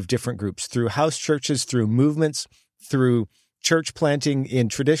kinds of different groups, through house churches, through movements, through church planting in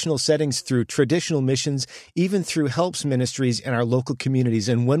traditional settings, through traditional missions, even through helps ministries in our local communities.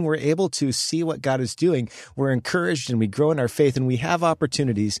 And when we're able to see what God is doing, we're encouraged and we grow in our faith, and we have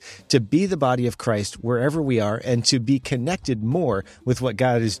opportunities to be the body of Christ wherever we are and to be connected more with what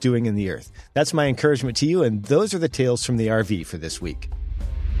God is doing in the earth. That's my encouragement to you, and those are the tales from the RV for this week.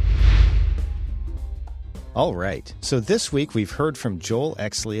 All right. So this week we've heard from Joel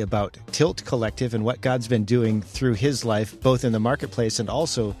Exley about Tilt Collective and what God's been doing through his life, both in the marketplace and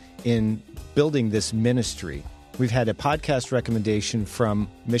also in building this ministry. We've had a podcast recommendation from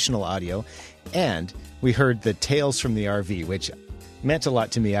Missional Audio, and we heard the Tales from the RV, which meant a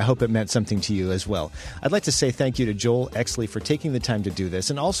lot to me. I hope it meant something to you as well. I'd like to say thank you to Joel Exley for taking the time to do this,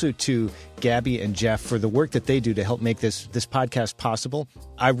 and also to Gabby and Jeff for the work that they do to help make this podcast possible.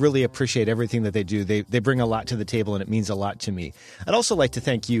 I really appreciate everything that they do. They bring a lot to the table, and it means a lot to me. I'd also like to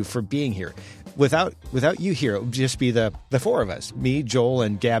thank you for being here. Without you here, it would just be the four of us, me, Joel,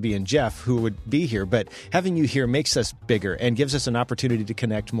 and Gabby and Jeff, who would be here. But having you here makes us bigger and gives us an opportunity to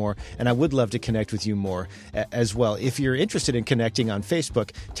connect more. And I would love to connect with you more as well. If you're interested in connecting on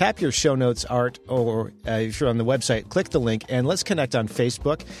Facebook, tap your show notes art, or if you're on the website, click the link and let's connect on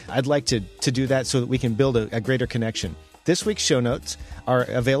Facebook. I'd like to do that so that we can build a greater connection. This week's show notes are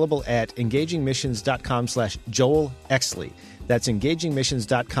available at engagingmissions.com/Joel Exley. That's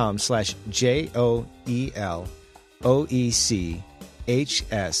engagingmissions.com/JOELOECHSLE.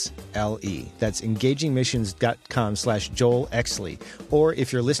 That's engagingmissions.com/Joel Exley. Or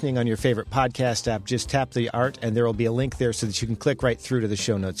if you're listening on your favorite podcast app, just tap the art and there will be a link there so that you can click right through to the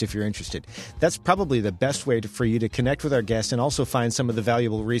show notes if you're interested. That's probably the best way for you to connect with our guests and also find some of the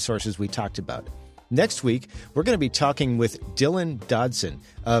valuable resources we talked about. Next week, we're going to be talking with Dylan Dodson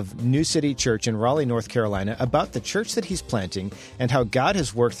of New City Church in Raleigh, North Carolina, about the church that he's planting and how God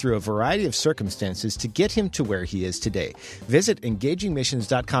has worked through a variety of circumstances to get him to where he is today. Visit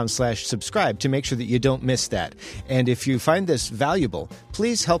engagingmissions.com/subscribe to make sure that you don't miss that. And if you find this valuable,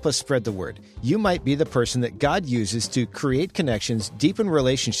 please help us spread the word. You might be the person that God uses to create connections, deepen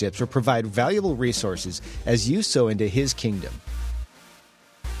relationships, or provide valuable resources as you sow into his kingdom.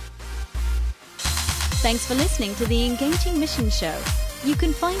 Thanks for listening to the Engaging Mission Show. You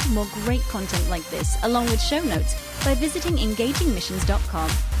can find more great content like this, along with show notes, by visiting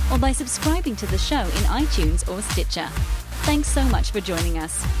engagingmissions.com or by subscribing to the show in iTunes or Stitcher. Thanks so much for joining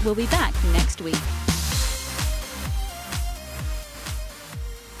us. We'll be back next week.